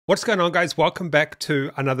What's going on, guys? Welcome back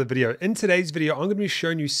to another video. In today's video, I'm going to be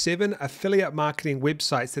showing you 7 affiliate marketing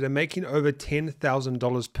websites that are making over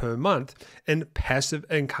 $10,000 per month in passive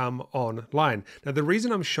income online. Now, the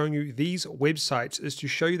reason I'm showing you these websites is to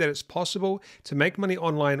show you that it's possible to make money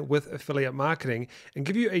online with affiliate marketing and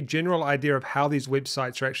give you a general idea of how these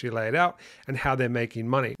websites are actually laid out and how they're making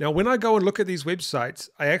money. Now, when I go and look at these websites,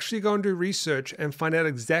 I actually go and do research and find out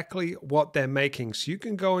exactly what they're making. So you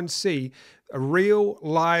can go and see a real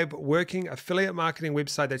live working affiliate marketing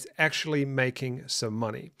website that's actually making some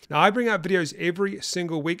money. Now, I bring out videos every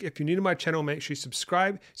single week. If you're new to my channel, make sure you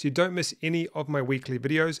subscribe so you don't miss any of my weekly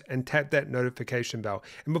videos and tap that notification bell.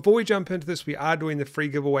 And before we jump into this, we are doing the free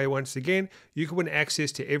giveaway once again. You can win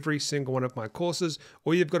access to every single one of my courses.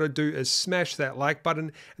 All you've got to do is smash that like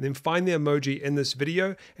button and then find the emoji in this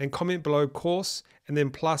video and comment below course and then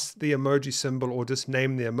plus the emoji symbol, or just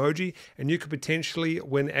name the emoji, and you could potentially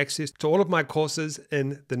win access to all of my courses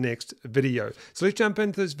in the next video. So let's jump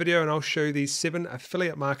into this video and I'll show you these 7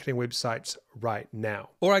 affiliate marketing websites right now.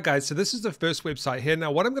 All right, guys, so this is the first website here.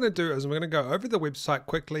 Now, what I'm going to do is I'm going to go over the website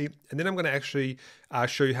quickly, and then I'm going to actually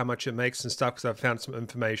show you how much it makes and stuff, because I've found some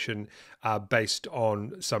information based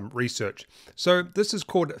on some research. So this is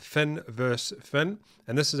called Fin vs. Fin,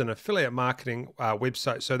 and this is an affiliate marketing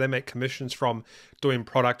website. So they make commissions from doing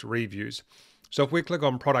product reviews. So if we click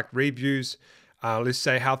on product reviews, let's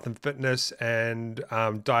say health and fitness and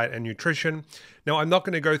diet and nutrition. Now, I'm not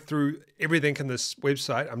going to go through everything in this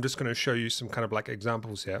website. I'm just going to show you some kind of like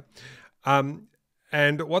examples here.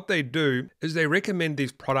 And what they do is they recommend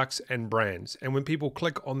these products and brands. And when people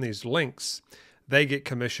click on these links, they get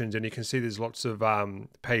commissions, and you can see there's lots of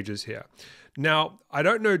pages here. Now, I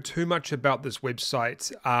don't know too much about this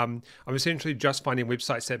website. I'm essentially just finding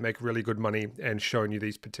websites that make really good money and showing you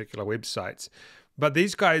these particular websites. But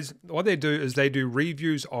these guys, what they do is they do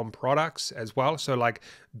reviews on products as well. So like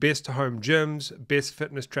best home gyms, best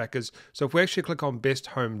fitness trackers. So if we actually click on best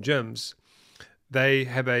home gyms, they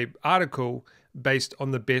have an article based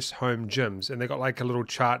on the best home gyms. And they got like a little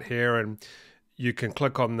chart here, and you can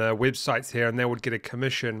click on the websites here and they would get a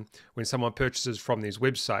commission when someone purchases from these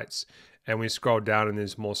websites. And we scroll down and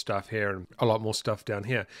there's more stuff here and a lot more stuff down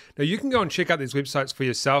here. Now, you can go and check out these websites for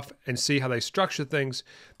yourself and see how they structure things.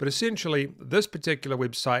 But essentially, this particular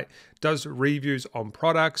website does reviews on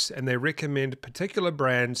products, and they recommend particular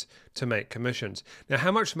brands to make commissions. Now,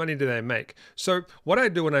 how much money do they make? So what I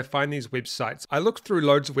do when I find these websites, I look through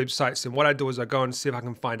loads of websites, and what I do is I go and see if I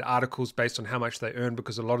can find articles based on how much they earn,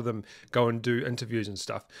 because a lot of them go and do interviews and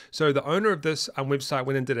stuff. So the owner of this website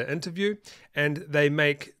went and did an interview, and they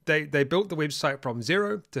built the website from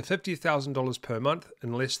 $0 to $50,000 per month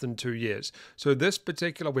in less than 2 years. So this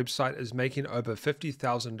particular website is making over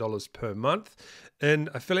 $50,000 per month in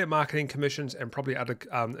affiliate marketing commissions, and probably other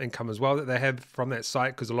income as well that they have from that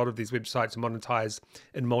site, because a lot of these websites are monetized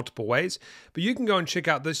in multiple ways. But you can go and check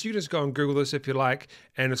out this. You just go and Google this if you like,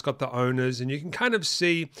 and it's got the owners, and you can kind of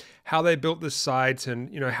see how they built this site,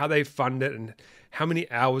 and how they fund it, and how many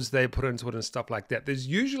hours they put into it and stuff like that. There's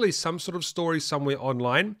usually some sort of story somewhere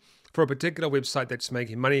online for a particular website that's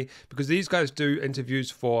making money, because these guys do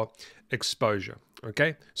interviews for exposure.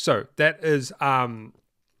 Okay, so that is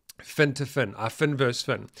Fin to Fin, Fin versus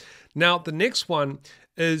Fin. Now, the next one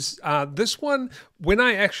is this one. When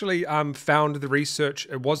I actually found the research,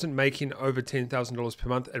 it wasn't making over $10,000 per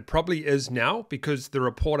month. It probably is now, because the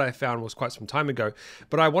report I found was quite some time ago.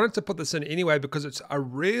 But I wanted to put this in anyway, because it's a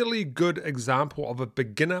really good example of a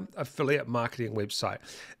beginner affiliate marketing website.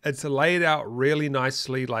 It's laid out really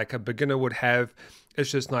nicely like a beginner would have.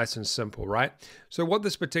 It's just nice and simple, right? So what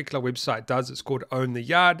this particular website does, it's called Own the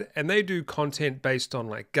Yard, and they do content based on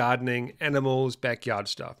like gardening, animals, backyard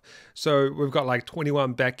stuff. So we've got like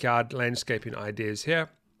 21 backyard landscaping ideas here.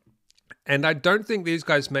 And I don't think these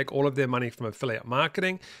guys make all of their money from affiliate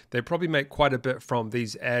marketing. They probably make quite a bit from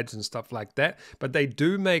these ads and stuff like that. But they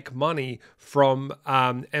do make money from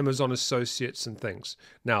Amazon Associates and things.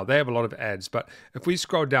 Now, they have a lot of ads. But if we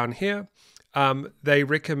scroll down here, they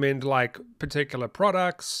recommend like particular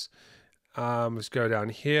products. Let's go down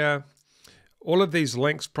here. All of these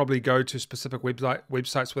links probably go to specific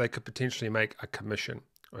websites where they could potentially make a commission.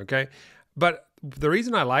 Okay. But the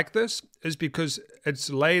reason I like this is because it's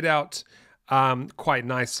laid out quite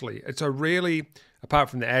nicely. It's a really, apart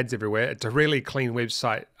from the ads everywhere, it's a really clean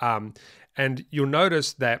website. And you'll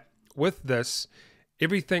notice that with this,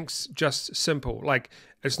 everything's just simple. Like,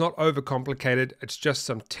 it's not overcomplicated. It's just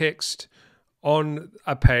some text on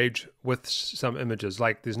a page with some images.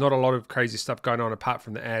 Like, there's not a lot of crazy stuff going on apart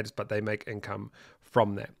from the ads, but they make income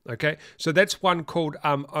from that. Okay, so that's one called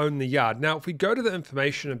Own the Yard. Now, if we go to the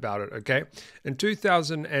information about it, okay, in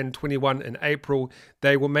 2021 in April,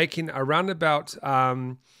 they were making around about,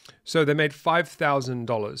 so they made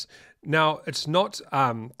 $5,000. Now, it's not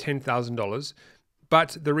 $10,000,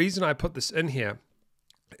 but the reason I put this in here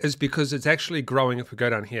is because it's actually growing. If we go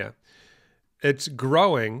down here, it's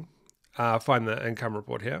growing. Find the income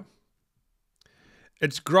report here.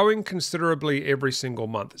 It's growing considerably every single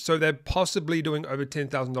month. So they're possibly doing over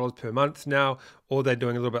 $10,000 per month now, or they're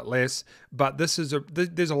doing a little bit less. But there's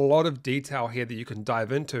a lot of detail here that you can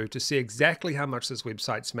dive into to see exactly how much this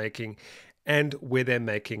website's making and where they're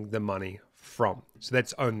making the money from. So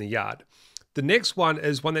that's Own the Yard. The next one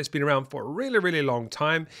is one that's been around for a really, really long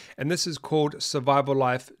time, and this is called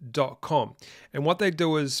survivallife.com. And what they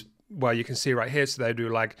do is, well, you can see right here, so they do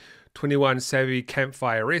like 21 savvy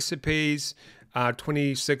campfire recipes,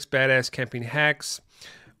 26 badass camping hacks,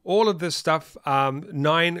 all of this stuff,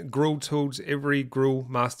 9 grill tools every grill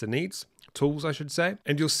master needs. Tools, I should say.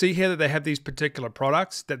 And you'll see here that they have these particular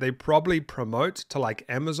products that they probably promote to like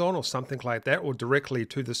Amazon or something like that, or directly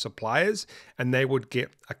to the suppliers, and they would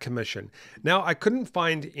get a commission. Now, I couldn't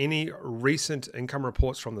find any recent income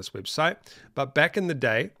reports from this website, but back in the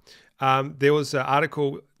day, there was an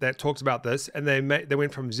article that talks about this, and they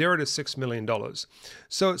went from $0 to $6 million.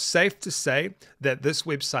 So it's safe to say that this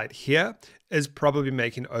website here is probably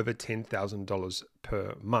making over $10,000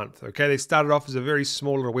 per month. Okay, they started off as a very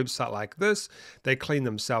small little website like this. They cleaned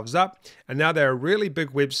themselves up, and now they're a really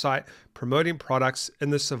big website promoting products in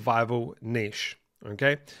the survival niche.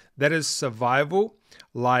 Okay, that is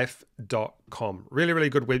survivallife.com. Really, really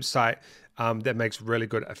good website that makes really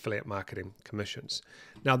good affiliate marketing commissions.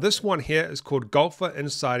 Now, this one here is called Golfer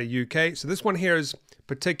Insider UK. So this one here is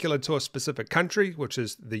particular to a specific country, which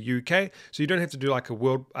is the UK. So you don't have to do like a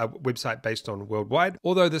website based on worldwide,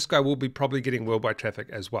 although this guy will be probably getting worldwide traffic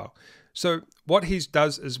as well. So what he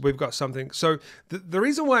does is we've got something. So the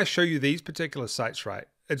reason why I show you these particular sites, right,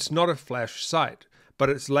 it's not a flash site, but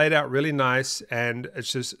it's laid out really nice, and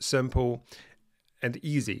it's just simple and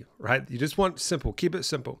easy, right? You just want simple, keep it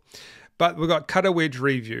simple. But we've got Cutter Wedge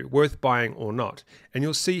Review, worth buying or not. And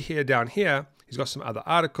you'll see here down here, he's got some other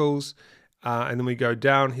articles. And then we go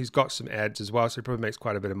down, he's got some ads as well. So he probably makes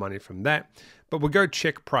quite a bit of money from that. But we'll go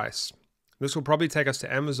check price. This will probably take us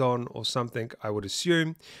to Amazon or something, I would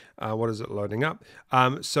assume. What is it loading up?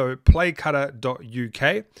 So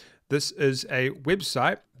playcutter.uk. This is a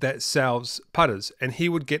website that sells putters, and he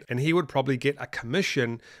would probably get a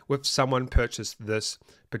commission if someone purchased this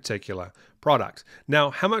particular product. Now,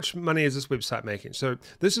 how much money is this website making? So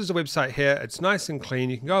this is a website here. It's nice and clean.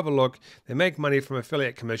 You can go have a look. They make money from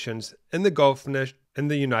affiliate commissions in the golf niche in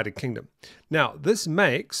the United Kingdom. Now, this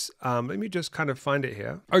makes, let me just kind of find it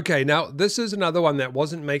here. Okay, now this is another one that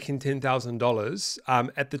wasn't making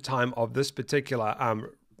 $10,000 at the time of this particular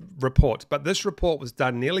report, but this report was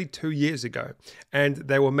done nearly 2 years ago, and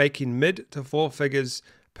they were making mid to 4 figures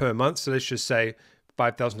per month. So let's just say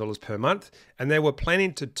 $5,000 per month, and they were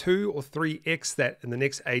planning to 2 or 3x that in the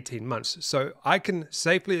next 18 months. So I can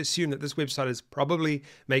safely assume that this website is probably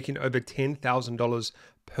making over $10,000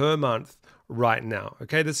 per month right now.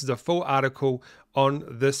 Okay, this is a full article on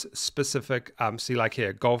this specific, see like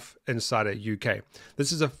here, Golf Insider UK.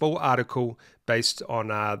 This is a full article based on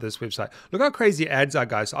this website. Look how crazy ads are,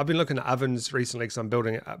 guys. I've been looking at ovens recently because I'm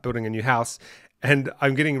building a new house, and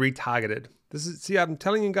I'm getting retargeted. See, I'm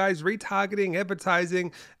telling you guys, retargeting,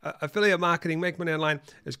 advertising, affiliate marketing, make money online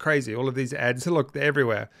is crazy. All of these ads, look, they're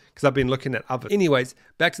everywhere because I've been looking at ovens. Anyways,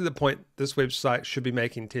 back to the point, this website should be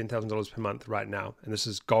making $10,000 per month right now. And this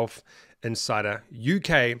is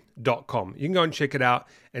golfinsideruk.com. You can go and check it out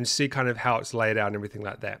and see kind of how it's laid out and everything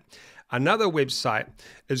like that. Another website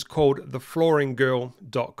is called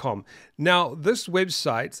theflooringgirl.com. Now, this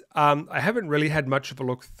website, I haven't really had much of a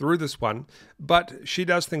look through this one, but she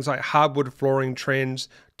does things like hardwood flooring trends,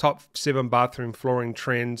 top 7 bathroom flooring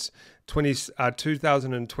trends,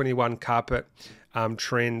 2021 carpet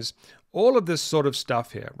trends, all of this sort of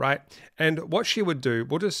stuff here, right? And what she would do,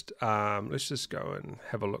 we'll just, let's just go and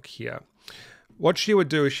have a look here. What she would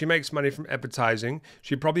do is she makes money from advertising.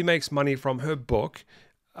 She probably makes money from her book.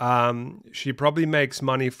 She probably makes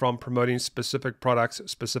money from promoting specific products,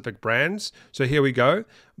 specific brands. So here we go.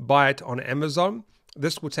 Buy it on Amazon.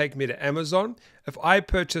 This will take me to Amazon. If I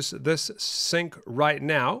purchase this sink right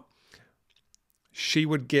now, she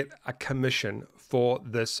would get a commission for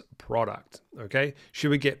this product. Okay, she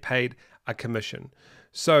would get paid a commission.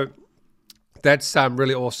 So that's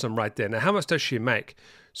really awesome right there. Now, how much does she make?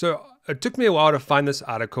 So it took me a while to find this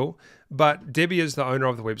article, but Debbie is the owner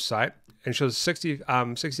of the website. and she was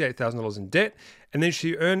 $68,000 in debt. And then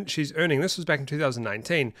she's earning, this was back in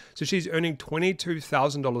 2019, so she's earning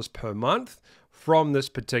 $22,000 per month from this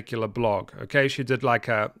particular blog. Okay, she did like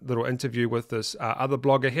a little interview with this other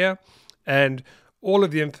blogger here, and all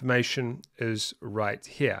of the information is right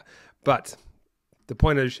here. But the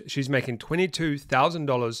point is, she's making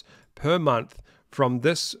 $22,000 per month from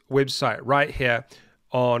this website right here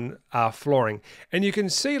on flooring. And you can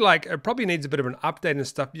see like it probably needs a bit of an update and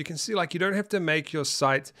stuff. You can see like you don't have to make your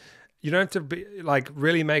site, you don't have to be like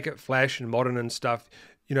really make it flash and modern and stuff.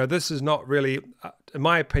 You know, this is not really, in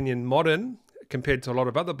my opinion, modern compared to a lot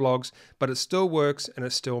of other blogs, but it still works and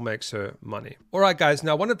it still makes her money. All right, guys.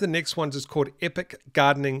 Now, one of the next ones is called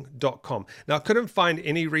epicgardening.com. Now, I couldn't find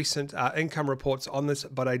any recent income reports on this,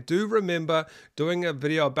 but I do remember doing a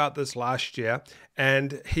video about this last year,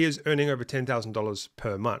 and he is earning over $10,000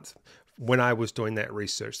 per month when I was doing that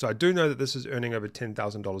research. So I do know that this is earning over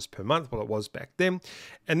 $10,000 per month. Well, it was back then.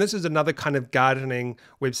 And this is another kind of gardening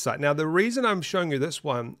website. Now, the reason I'm showing you this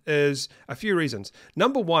one is a few reasons.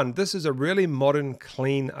 Number one, this is a really modern,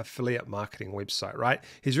 clean affiliate marketing website, right?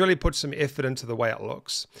 He's really put some effort into the way it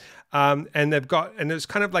looks. And it's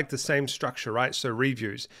kind of like the same structure, right? So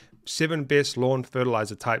reviews, 7 best lawn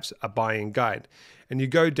fertilizer types, a buying guide. And you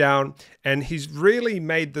go down, and he's really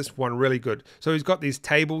made this one really good. So he's got these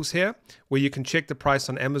tables here where you can check the price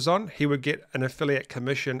on Amazon. He would get an affiliate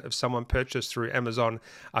commission if someone purchased through Amazon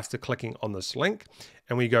after clicking on this link.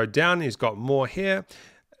 And we go down, he's got more here.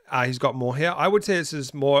 He's got more here. I would say this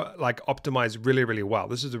is more like optimized really, really well.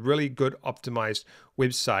 This is a really good optimized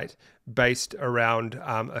website based around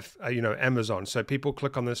Amazon. So people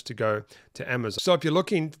click on this to go to Amazon. So if you're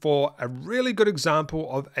looking for a really good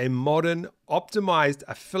example of a modern optimized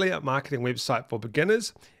affiliate marketing website for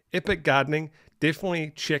beginners, Epic Gardening,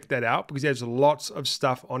 definitely check that out because there's lots of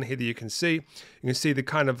stuff on here that you can see. You can see the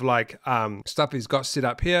kind of like stuff he's got set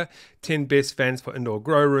up here. 10 best fans for indoor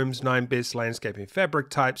grow rooms, 9 best landscaping fabric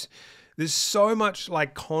types. There's so much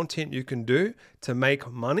like content you can do to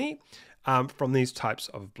make money from these types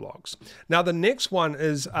of blogs. Now, the next one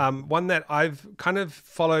is one that I've kind of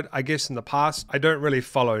followed, I guess, in the past. I don't really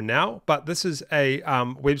follow now, but this is a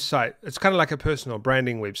website. It's kind of like a personal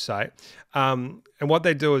branding website. And what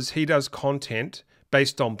they do is he does content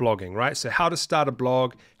based on blogging, right? So how to start a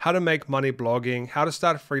blog, how to make money blogging, how to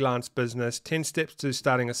start a freelance business, 10 steps to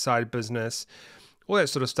starting a side business, all that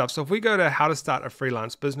sort of stuff. So if we go to how to start a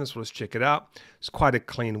freelance business, let's check it out. It's quite a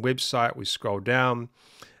clean website. We scroll down.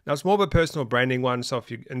 Now, it's more of a personal branding one, so if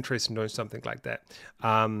you're interested in doing something like that.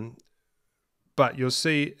 But you'll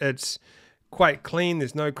see it's quite clean.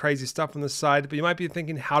 There's no crazy stuff on the side, but you might be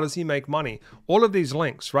thinking, how does he make money? All of these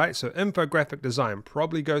links, right? So infographic design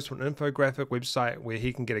probably goes to an infographic website where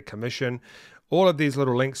he can get a commission. All of these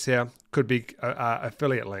little links here could be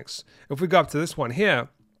affiliate links. If we go up to this one here,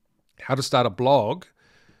 how to start a blog,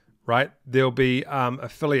 right? There'll be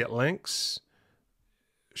affiliate links.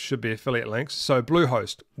 Should be affiliate links. So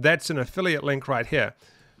Bluehost, that's an affiliate link right here.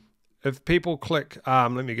 If people click, let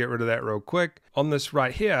me get rid of that real quick, on this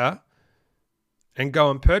right here and go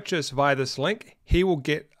and purchase via this link, he will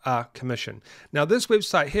get a commission. Now this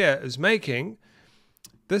website here is making,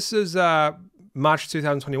 this is March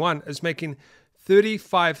 2021, is making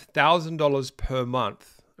 $35,000 per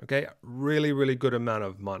month. Okay, really, really good amount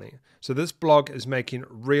of money. So this blog is making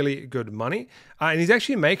really good money. And he's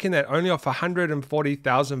actually making that only off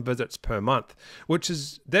 140,000 visits per month, which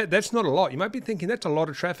is, that's not a lot. You might be thinking that's a lot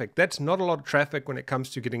of traffic. That's not a lot of traffic when it comes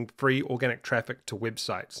to getting free organic traffic to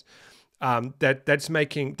websites. That's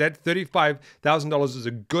making, that $35,000 is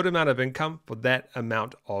a good amount of income for that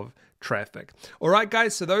amount of traffic. All right,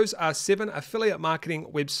 guys, so those are 7 affiliate marketing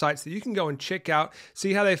websites that you can go and check out,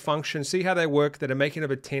 see how they function, see how they work, that are making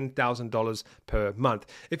over $10,000 per month.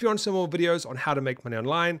 If you want some more videos on how to make money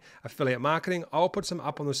online, affiliate marketing, I'll put some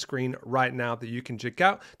up on the screen right now that you can check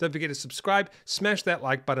out. Don't forget to subscribe, smash that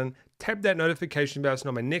like button, tap that notification bell so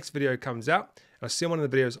when my next video comes out. I'll see you in one of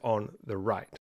the videos on the right.